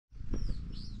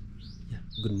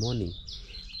Good morning,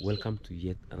 welcome to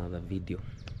yet another video.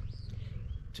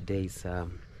 Today is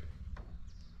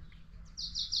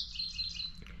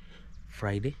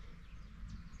Friday,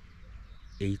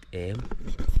 8 a.m.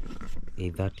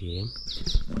 8:30 a.m.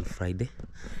 on Friday,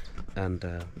 and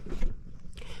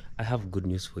I have good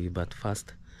news for you, but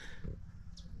first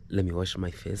let me wash my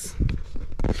face.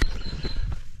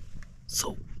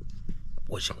 So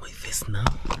washing my face now.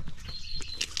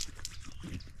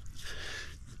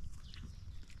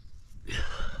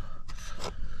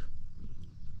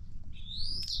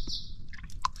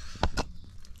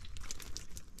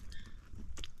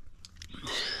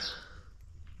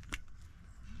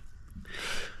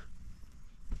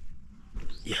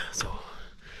 Yeah, so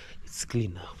it's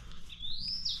clean now.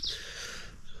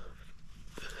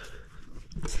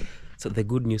 So the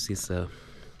good news is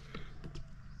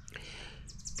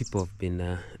people have been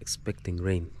expecting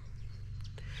rain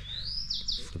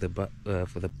for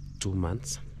the 2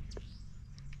 months.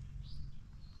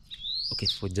 Okay,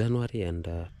 for January and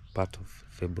part of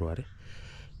February,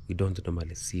 we don't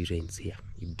normally see rains here.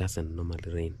 It doesn't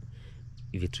normally rain.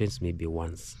 If it rains maybe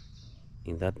once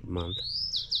in that month,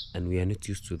 and we are not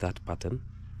used to that pattern.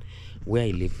 Where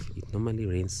I live, it normally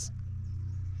rains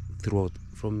throughout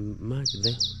from March.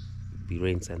 There be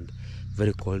rains and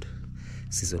very cold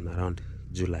season around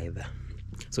July there.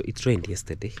 So it rained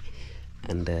yesterday,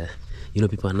 and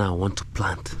people now want to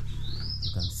plant.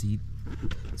 You can see,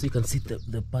 so you can see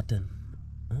the pattern,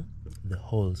 the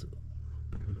holes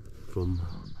from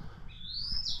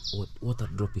water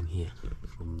dropping here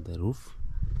from the roof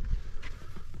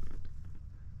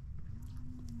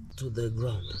to the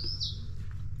ground,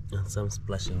 and some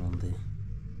splashing on the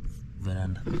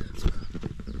veranda.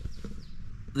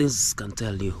 This can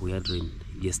tell you we had rain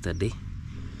yesterday.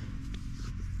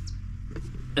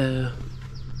 You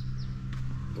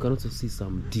can also see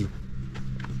some dew.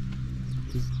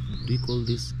 Do you call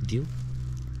this dew?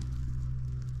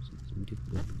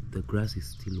 The grass is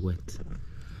still wet.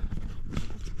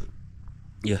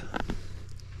 Yeah.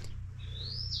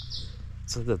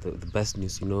 So the best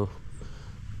news, people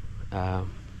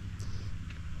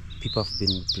have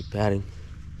been preparing.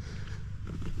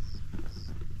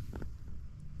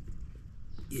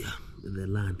 Yeah, the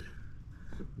land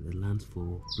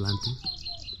for planting.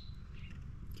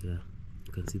 Yeah,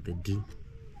 you can see the dew.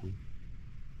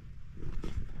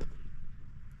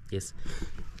 Yes.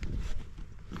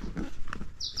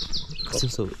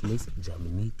 So maize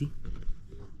germinating.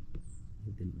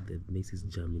 The maize is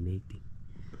germinating.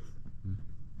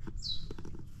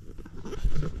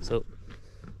 So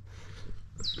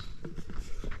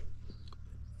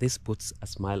this puts a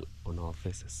smile on our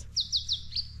faces.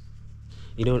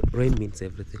 Rain means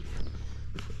everything.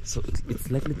 So it's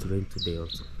likely to rain today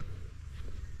also,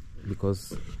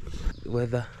 because the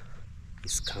weather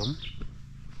is calm.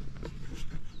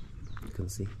 You can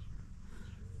see.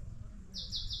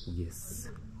 Yes,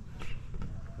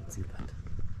 you can see that.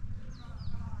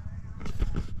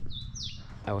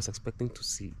 I was expecting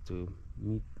to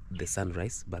meet the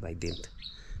sunrise, but I didn't,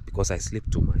 because I sleep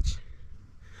too much.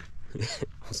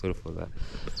 I'm sorry for that.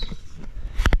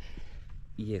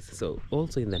 Yes, so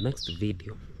also in the next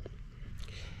video,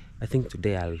 I think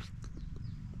today I'll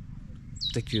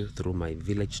take you through my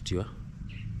village tour,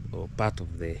 or part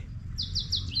of the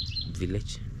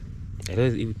village. I don't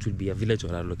know if it will be a village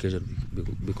or a location,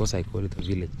 because I call it a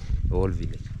village, a whole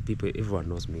village. Everyone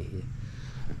knows me here.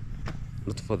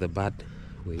 Not for the bad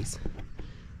ways,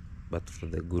 but for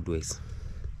the good ways.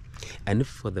 And if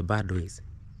for the bad ways,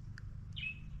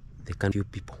 they can few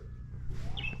people.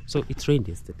 So it rained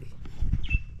yesterday.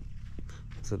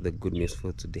 So the good news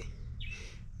for today.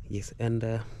 Yes,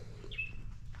 and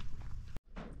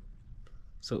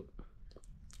so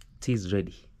tea is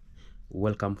ready.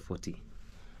 Welcome for tea.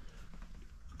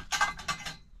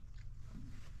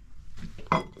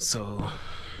 So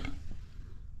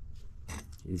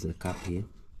here's a cup here,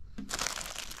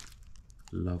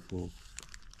 loaf of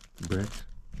bread,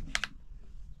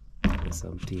 and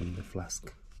some tea in the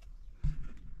flask.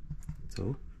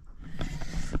 So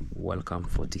welcome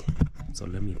for tea. So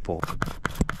let me pour.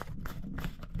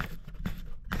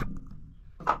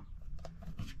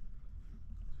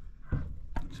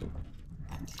 So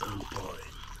I'm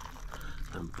pouring.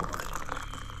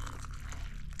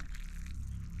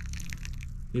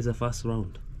 This is the first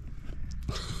round.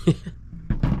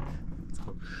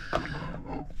 So,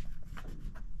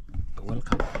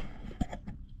 welcome.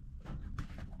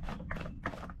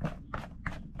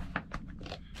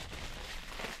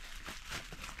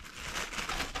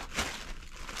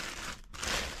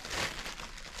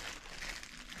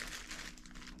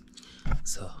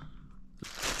 So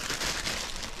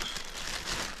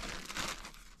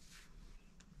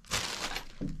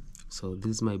So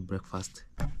this is my breakfast.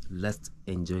 Let's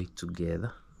enjoy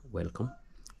together. Welcome.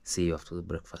 See you after the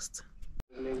breakfast.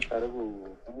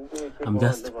 I'm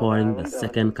just pouring the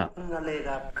second cup,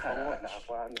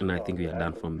 and I think we are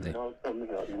done from there.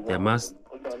 There must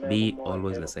be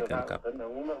always the second cup.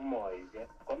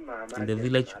 In the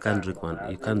village, you can't drink one.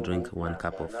 You can't drink 1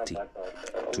 cup of tea.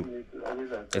 2.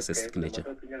 That's a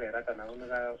signature.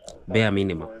 Bare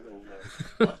minimum.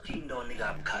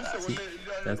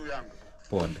 That's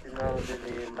poured.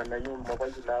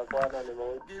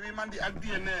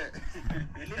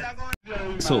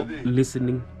 So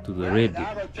listening to the radio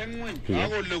here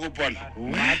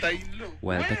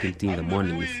while taking tea in the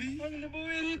morning is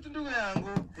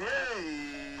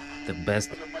the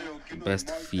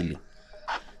best feeling.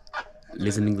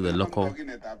 Listening to the local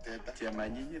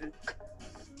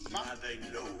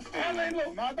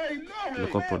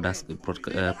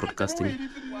broadcasting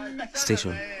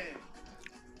station,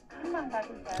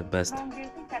 the best.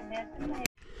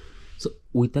 So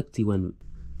we take tea when,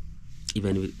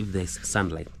 even if there's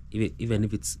sunlight, even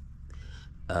if it's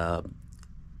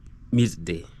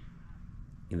midday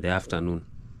in the afternoon,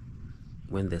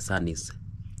 when the sun is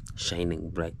shining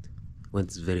bright, when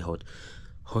it's very hot.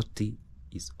 Hot tea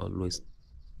is always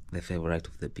the favorite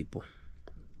of the people.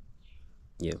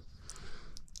 Yeah.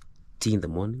 Tea in the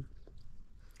morning,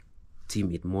 tea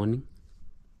mid-morning,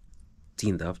 tea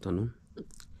in the afternoon,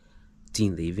 tea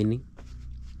in the evening,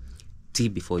 tea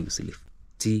before you sleep.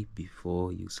 Tea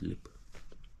before you sleep.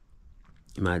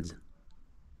 Imagine.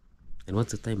 And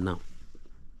what's the time now?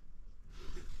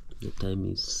 The time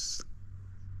is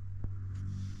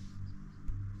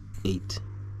 8.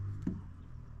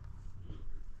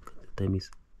 The time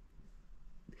is,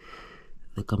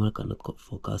 the camera cannot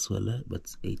focus well, but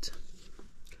it's 8.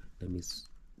 Let me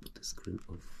put the screen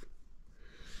off.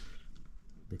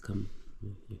 The camera.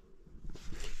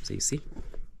 So you see,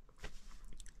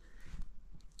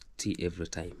 tea every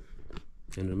time.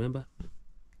 And remember,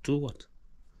 2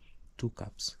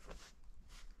 cups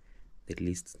at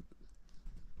least.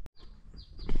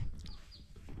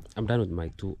 I'm done with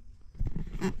my 2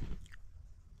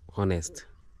 honest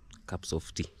cups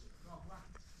of tea.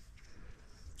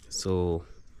 So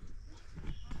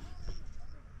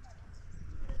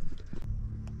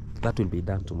that will be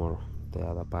done tomorrow. The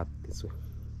other part this way.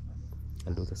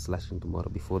 I'll do the slashing tomorrow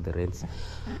before the rains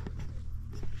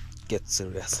get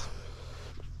serious.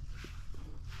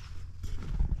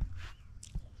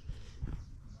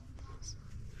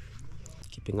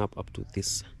 Keeping up to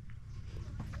this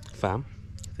farm.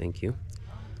 Thank you,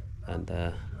 and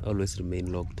always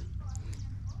remain logged.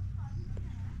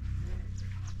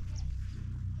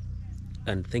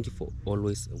 And thank you for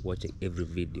always watching every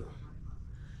video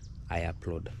I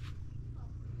upload.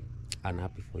 I'm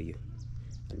happy for you,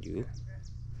 and you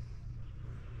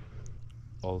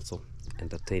also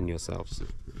entertain yourselves.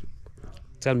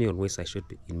 Tell me on ways I should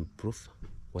improve,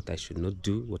 what I should not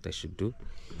do, what I should do,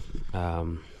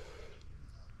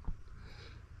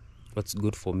 what's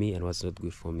good for me and what's not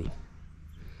good for me.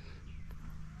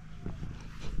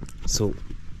 So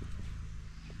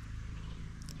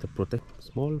to protect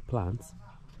small plants,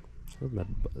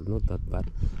 not that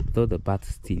bad, though the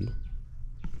bats still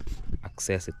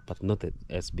access it, but not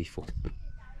as before,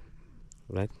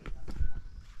 right?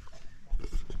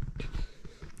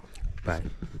 Bye.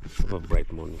 Have a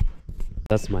bright morning.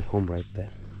 That's my home right there.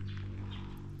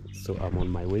 So I'm on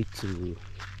my way to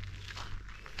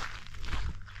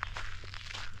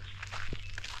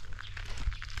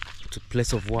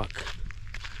place of work.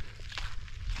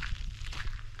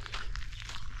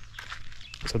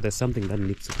 So there's something that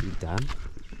needs to be done.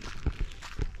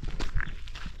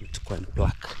 To go and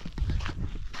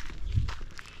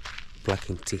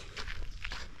plucking tea.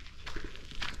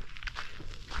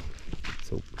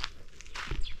 So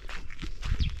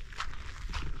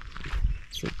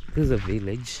this is a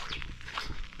village.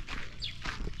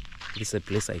 This is a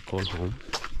place I call home.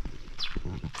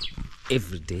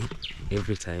 Every day,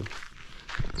 every time,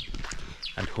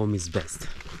 and home is best.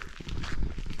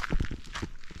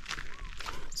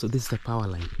 So this is the power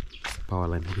line. It's the power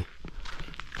line here,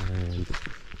 and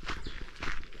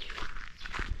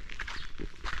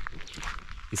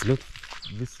it's not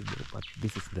visible, but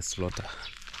this is the slaughter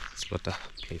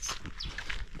place.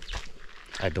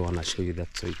 I don't want to show you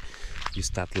that, so you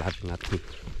start laughing at me.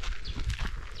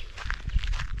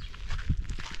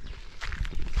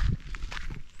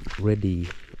 Ready,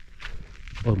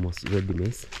 almost ready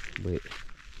maize. But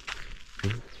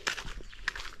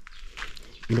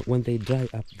you know, when they dry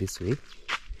up this way,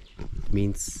 it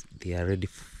means they are ready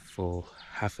for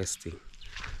harvesting.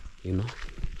 You know,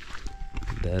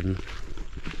 then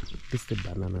this is the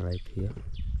banana right here.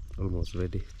 almost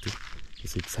ready to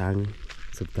it's hanging,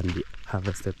 so it can be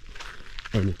harvested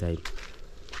anytime.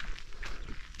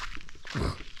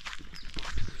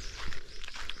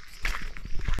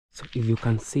 So if you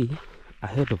can see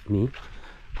ahead of me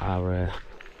are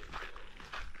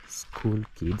school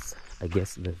kids. I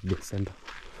guess they've been sent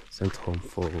home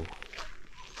for,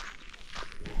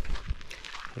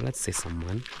 let's say,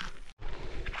 someone.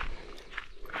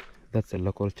 That's a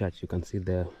local church. You can see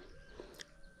the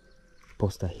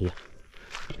poster here.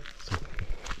 So,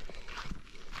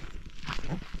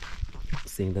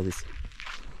 saying that is,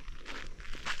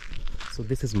 so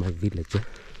this is my village.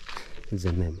 Is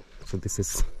the name. So this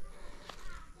is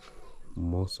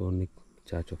Masonic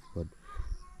Church of God,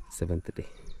 Seventh Day,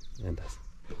 and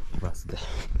that's there.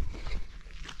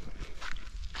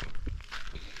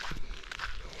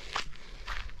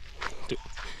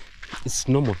 It's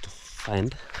normal to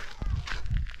find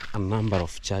a number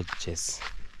of churches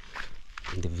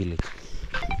in the village.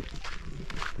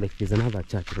 Like there's another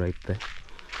church right there,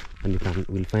 and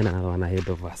we'll find another one ahead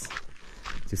of us.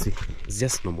 You see, it's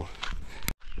just normal.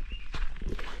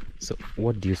 So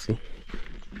what do you see?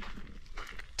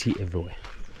 Tea everywhere.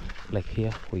 Like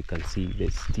here we can see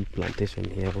there's tea plantation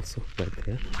here also, right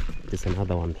there. There's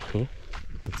another one here.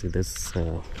 Let's see, this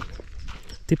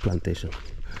tea plantation.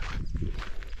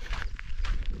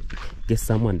 Guess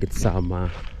someone did some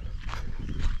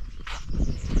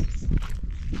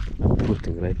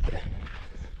uprooting right there.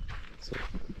 So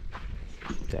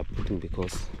they're uprooting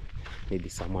because maybe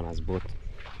someone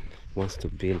wants to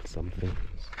build something,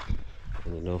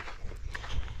 and you know,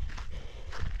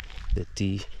 the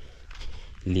tea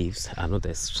leaves are not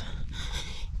as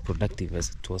productive as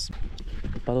it was.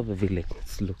 Part of the village,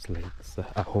 it looks like it's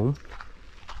a home.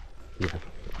 Yeah,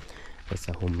 it's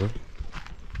a home.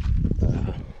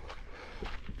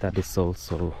 That is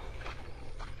also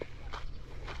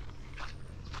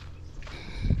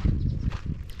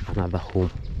another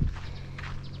home.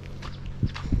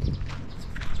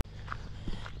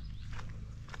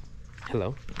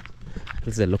 Hello,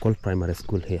 this is a local primary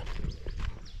school here.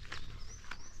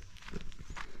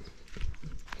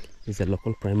 This is a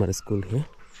local primary school here.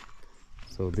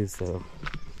 So this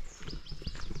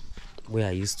where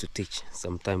I used to teach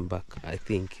some time back. I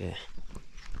think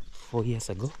 4 years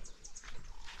ago.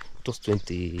 It was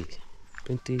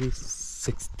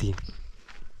 2016.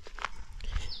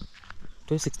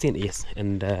 2016, yes,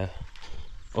 and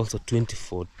also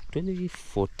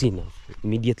 2014,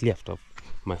 immediately after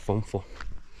my Form 4.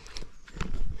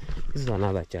 This is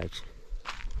another church.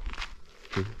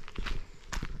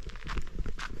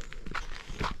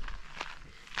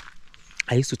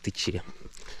 I used to teach here.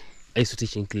 I used to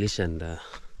teach English, and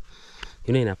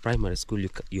you know, in a primary school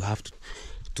you have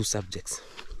two subjects,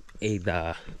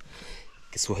 either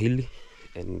Kiswahili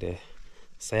and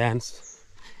science,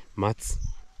 maths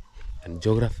and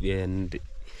geography, and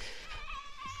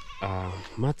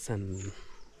maths and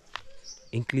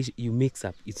English you mix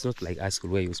up. It's not like high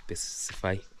school where you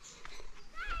specify.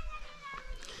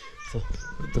 So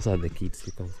those are the kids.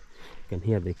 You can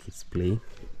hear the kids playing.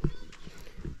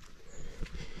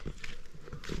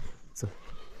 So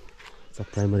it's a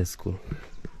primary school.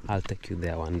 I'll take you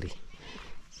there one day.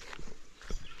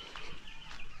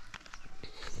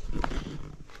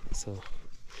 So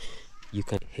you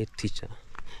can head teacher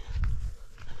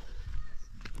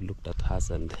looked at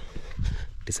us and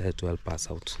decided to help us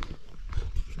out.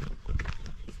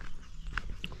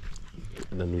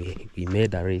 And then we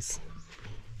made a race.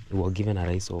 We were given a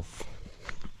raise of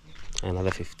another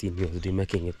 15 USD,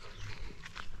 making it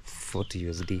 40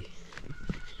 USD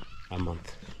a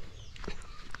month.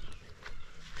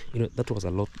 You know, that was a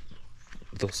lot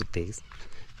those days,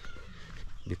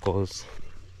 because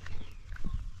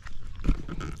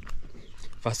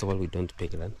first of all, we don't pay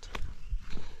rent,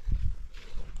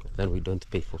 then we don't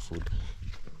pay for food,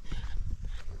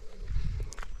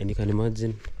 and you can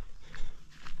imagine,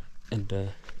 and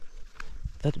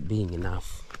that being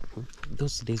enough,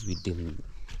 those days we didn't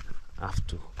have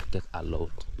to get a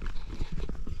lot.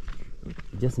 We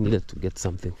just needed to get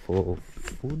something for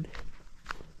food,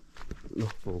 no,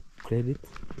 for credit,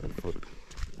 and for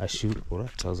a shoe or a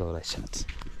trouser or a shirt.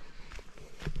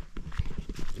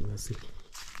 See,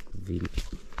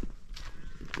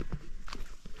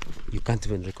 you can't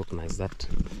even recognize that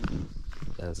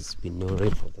there's been no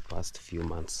rain for the past few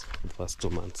months, the first 2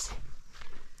 months.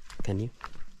 Can you?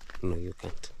 No, you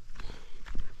can't.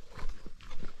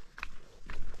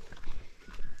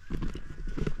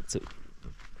 So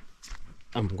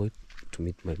I'm going to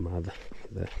meet my mother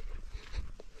there.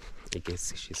 I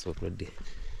guess she's already.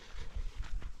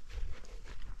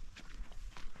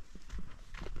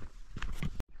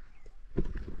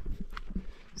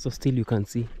 So still you can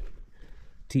see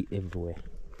tea everywhere.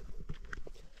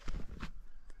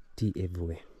 Tea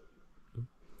everywhere.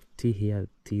 Tea here,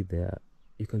 tea there.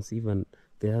 You can see even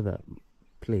the other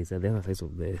place at the other side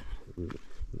of the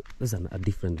there's a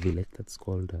different village that's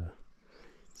called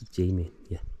Jamie.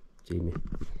 Yeah, Jamie.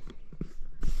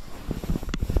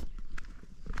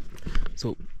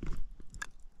 So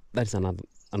that's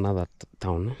another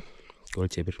town called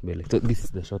Chebirbele. So this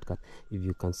is the shortcut. If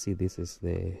you can see, this is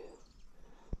the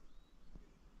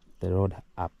road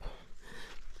up.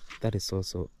 That is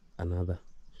also another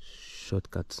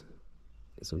shortcut.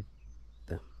 So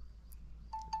there.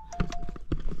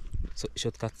 So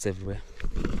shortcuts everywhere,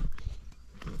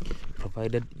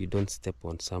 provided you don't step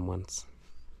on someone's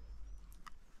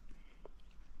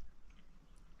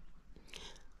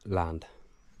land.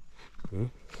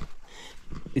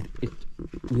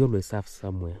 We always have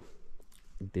somewhere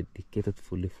dedicated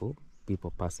fully for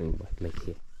people passing by, like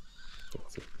here.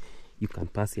 So you can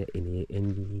pass here any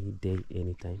day,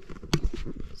 anytime.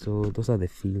 So those are the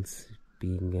fields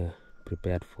being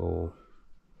prepared for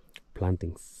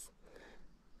plantings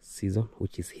season,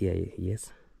 which is here.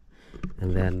 Yes.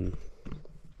 And then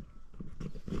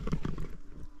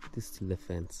this is the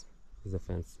fence. This is the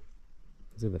fence.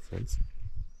 This is the fence.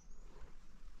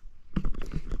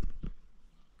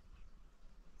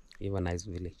 You have a nice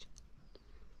village.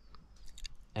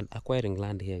 And acquiring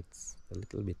land here, it's a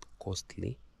little bit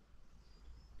costly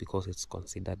because it's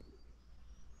considered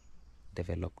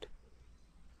developed.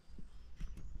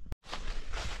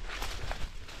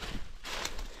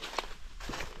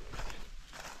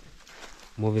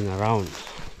 Moving around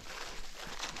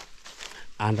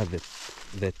under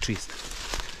the trees.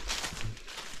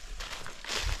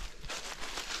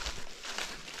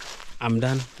 I'm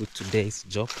done with today's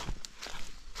job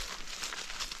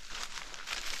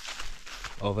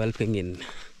of helping in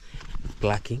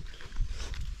plucking.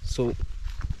 So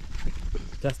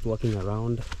just walking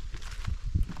around,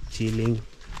 chilling,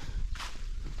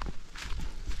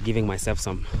 giving myself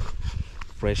some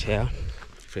fresh air,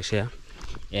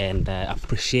 and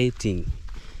appreciating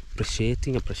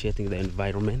the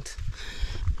environment,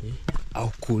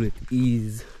 how cool it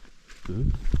is.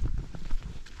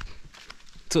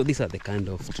 So these are the kind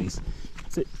of trees.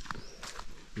 So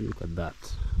look at that.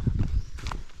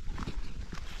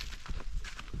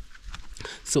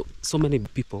 So many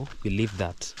people believe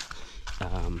that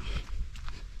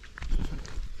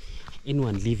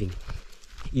anyone living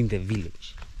in the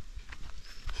village,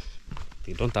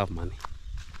 they don't have money.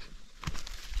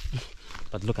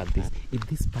 But look at this. If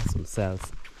this person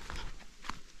sells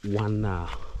one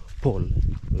pole,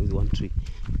 one tree,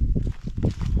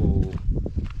 for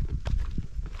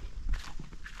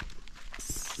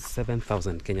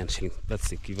 7,000 Kenyan shillings,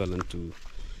 that's equivalent to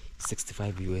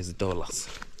 $65.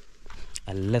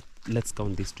 And let's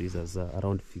count these trees as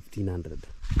around 1,500.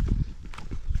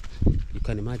 You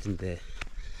can imagine the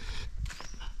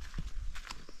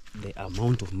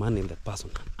amount of money the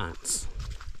person earns.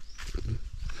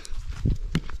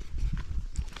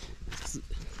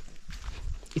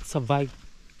 It's a vibe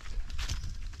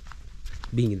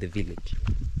being in the village.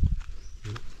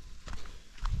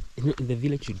 In the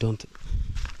village, you don't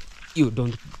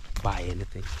buy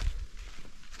anything.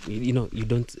 You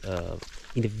don't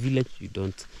in the village you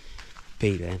don't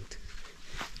pay rent.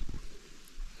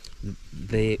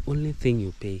 The only thing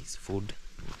you pay is food,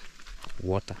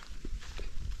 water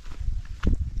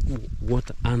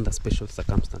under special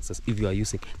circumstances if you are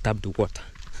using tapped water.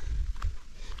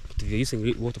 But if you're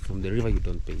using water from the river, you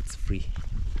don't pay, it's free.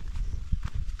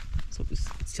 So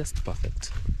it's just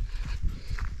perfect.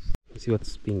 You see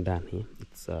what's being done here?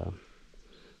 It's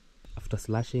after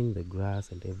slashing the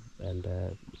grass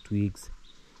and twigs,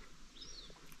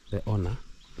 the owner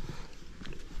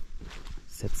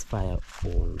sets fire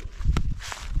on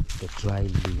the dry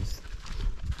leaves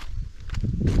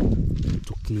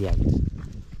to clear it.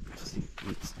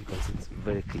 You can see it's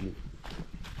very clean.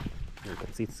 You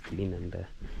can see it's clean, and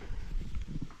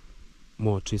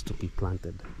more trees to be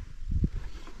planted.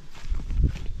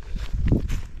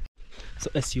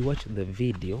 So as you watch the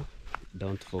video,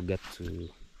 don't forget to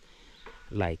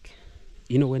like.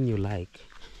 When you like,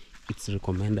 it's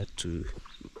recommended to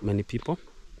many people.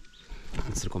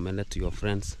 It's recommended to your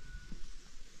friends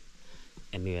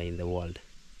anywhere in the world,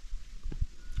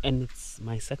 and it's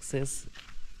my success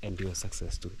and your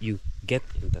success too. You get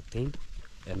entertained,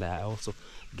 and I also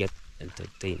get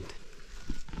entertained.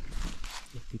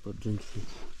 If people drink it,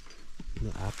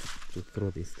 I have to throw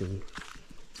this thing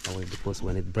away because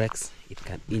when it breaks, it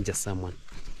can injure someone.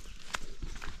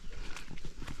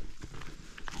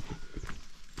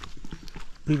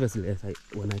 Previously,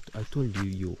 when I told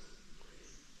you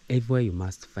everywhere you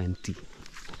must find tea.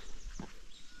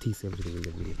 Tea is everything in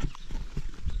the village.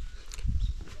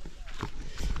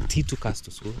 Tea took us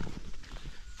to school.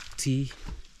 Tea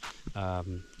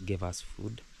gave us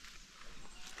food.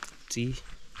 Tea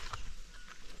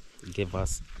gave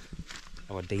us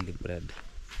our daily bread.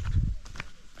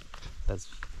 That's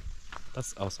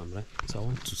awesome, right? So I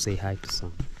want to say hi to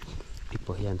some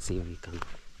people here and see if we can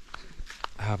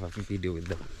have a video with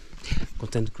them.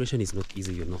 Content creation is not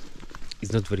easy, you know.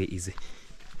 It's not very easy.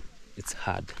 It's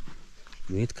hard.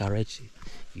 You need courage.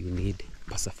 You need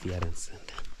perseverance. And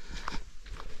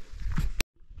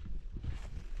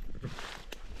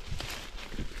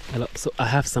hello. So I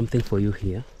have something for you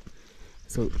here.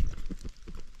 So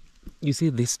you see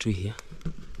this tree here?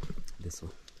 This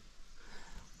one.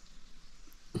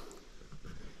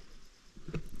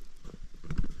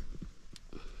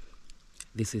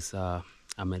 This is a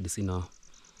medicinal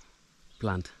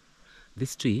plant.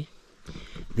 This tree,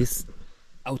 this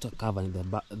outer cover in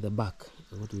the back,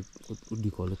 what do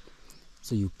you call it?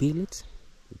 So you peel it,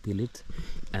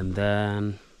 and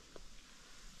then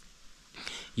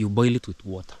you boil it with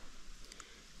water.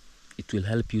 It will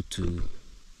help you to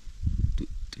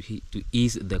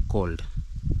ease the cold.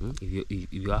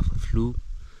 If you have a flu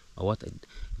or what,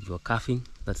 if you're coughing,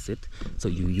 that's it. So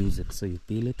you use it. So you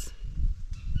peel it.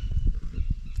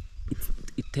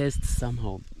 It tastes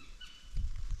somehow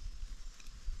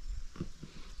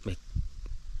like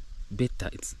bitter.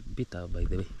 It's bitter, by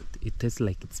the way. It tastes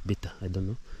like it's bitter. I don't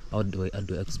know how do I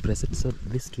express it. So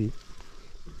this tree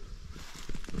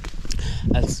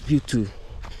helps you to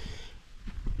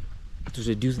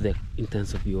reduce the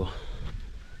intensity of your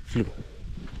flu.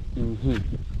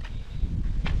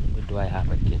 What do I have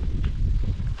again?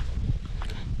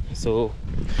 So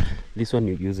this one,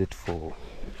 you use it for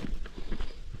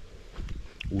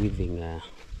weaving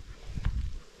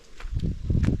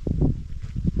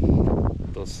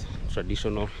those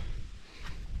traditional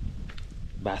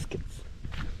baskets.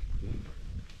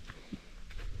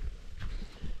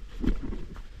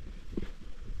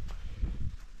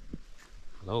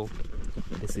 Hello,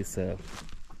 this is a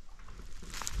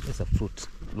fruit,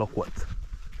 loquat.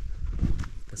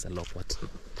 That's a loquat.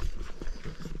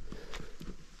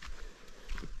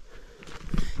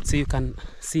 So you can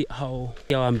see how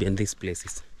ambient this place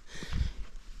is.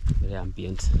 Very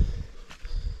ambient.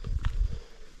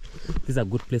 This is a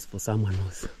good place for someone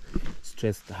who's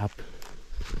stressed up.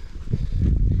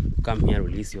 Come here,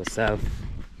 release yourself.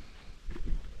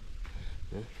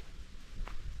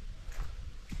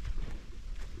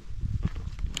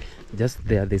 Just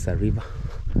there's a river.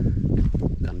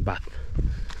 You can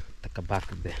take a bath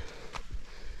there.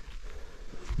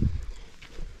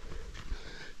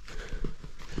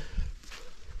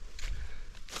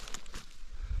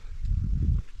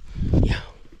 Yeah.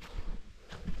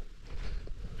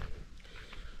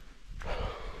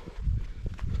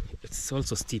 It's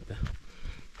also steep.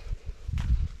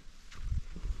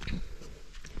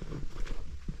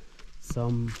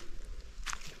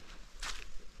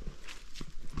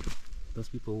 Those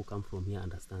people who come from here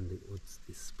understand what's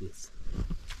this place.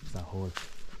 It's a hole.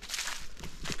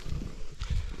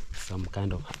 Some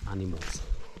kind of animals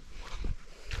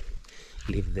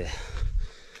live there.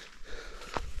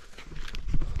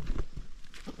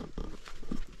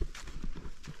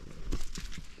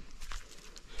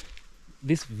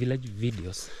 These village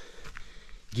videos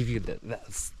give you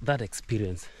that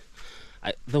experience.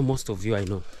 Though most of you, I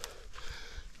know,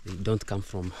 they don't come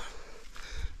from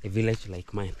a village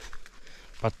like mine,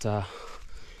 but the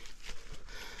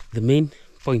main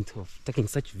point of taking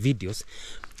such videos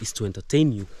is to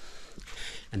entertain you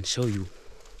and show you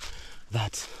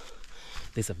that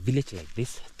there's a village like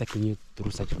this, taking you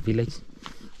through such a village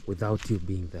without you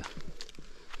being there.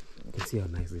 You can see how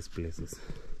nice this place is.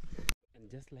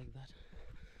 And just like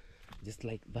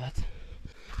that,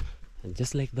 and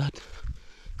just like that,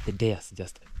 the day has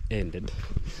just ended.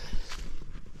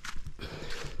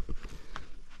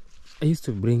 I used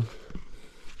to bring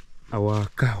our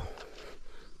cow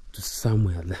to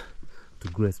somewhere there to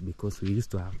graze, because we used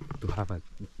to have a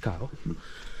cow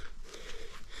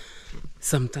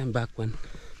sometime back when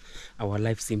our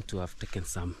life seemed to have taken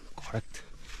some correct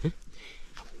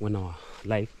when our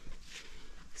life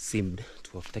seemed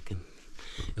to have taken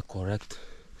a correct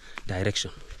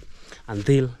direction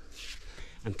until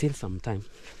sometime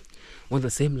when the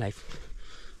same life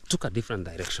took a different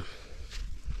direction,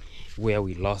 where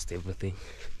we lost everything.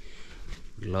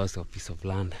 We lost a piece of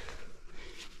land,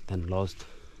 then lost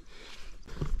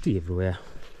tea everywhere.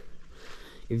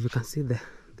 If you can see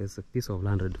there's a piece of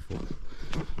land ready for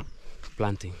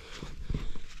planting.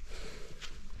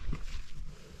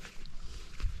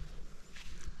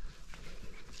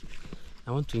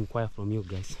 I want to inquire from you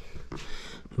guys.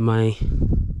 My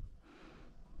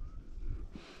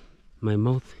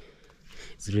mouth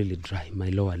is really dry, my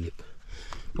lower lip.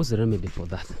 What's the remedy for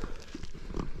that?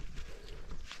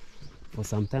 For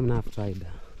some time now I've tried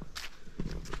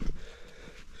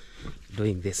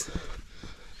doing this,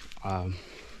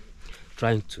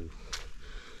 trying to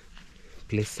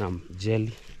place some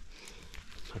jelly,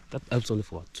 but that helps only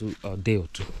for a day or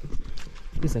two.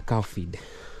 This is a cow feed,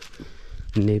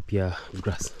 Napier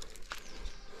grass.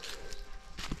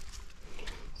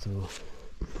 So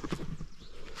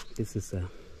this is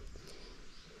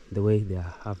the way they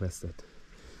are harvested.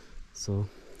 So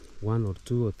 1 or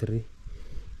 2 or 3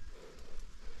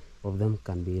 of them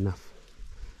can be enough.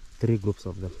 3 groups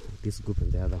of them, this group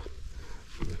and the other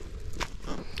one,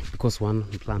 because one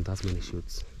plant has many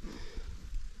shoots.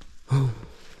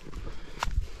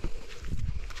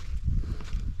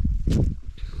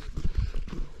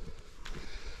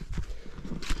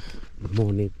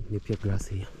 More Napier grass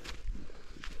here.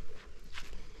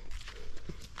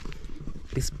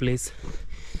 This place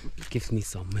gives me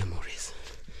some memories,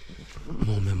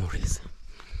 more memories.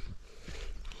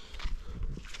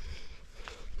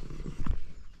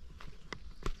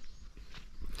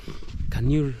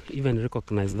 Can you even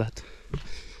recognize that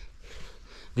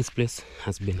this place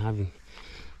has been having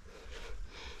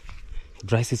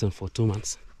dry season for 2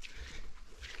 months?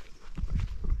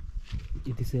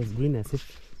 It is as green as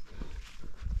if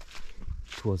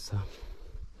it was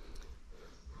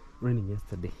raining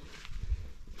yesterday.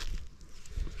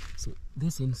 So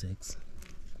these insects,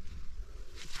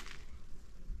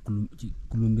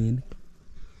 kulumbeni,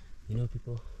 you know,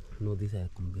 people know these are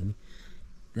kulumbeni.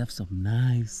 They have some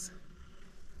nice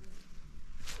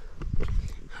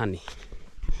honey.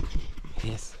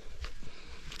 Yes.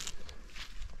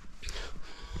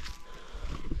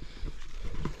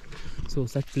 So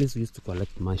such place we used to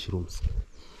collect mushrooms.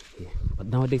 Yeah. But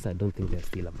nowadays I don't think they're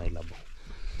still available.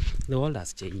 The world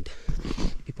has changed.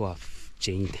 People have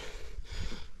changed.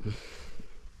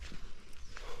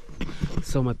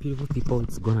 So my beautiful people,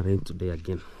 it's gonna rain today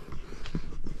again.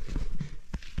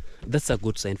 That's a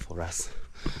good sign for us.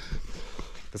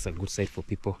 That's a good sign for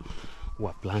people who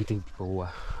are planting, people who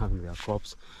are having their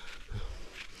crops,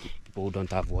 people who don't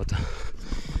have water.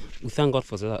 We thank God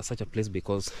for such a place,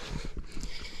 because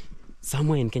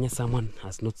somewhere in Kenya someone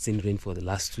has not seen rain for the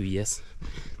last 2 years.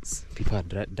 People are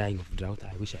dying of drought.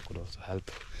 I wish I could also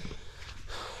help.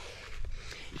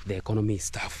 The economy is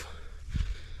tough.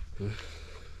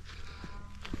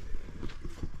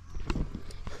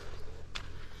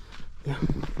 Yeah.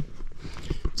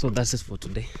 So that's it for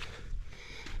today.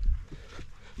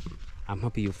 I'm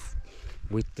happy you've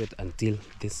waited until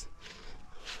this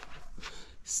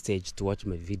stage to watch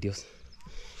my videos,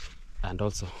 and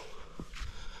also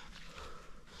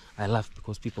I laugh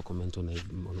because people comment on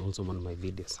also one of my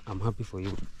videos. I'm happy for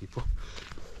you people.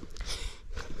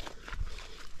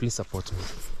 Please support me.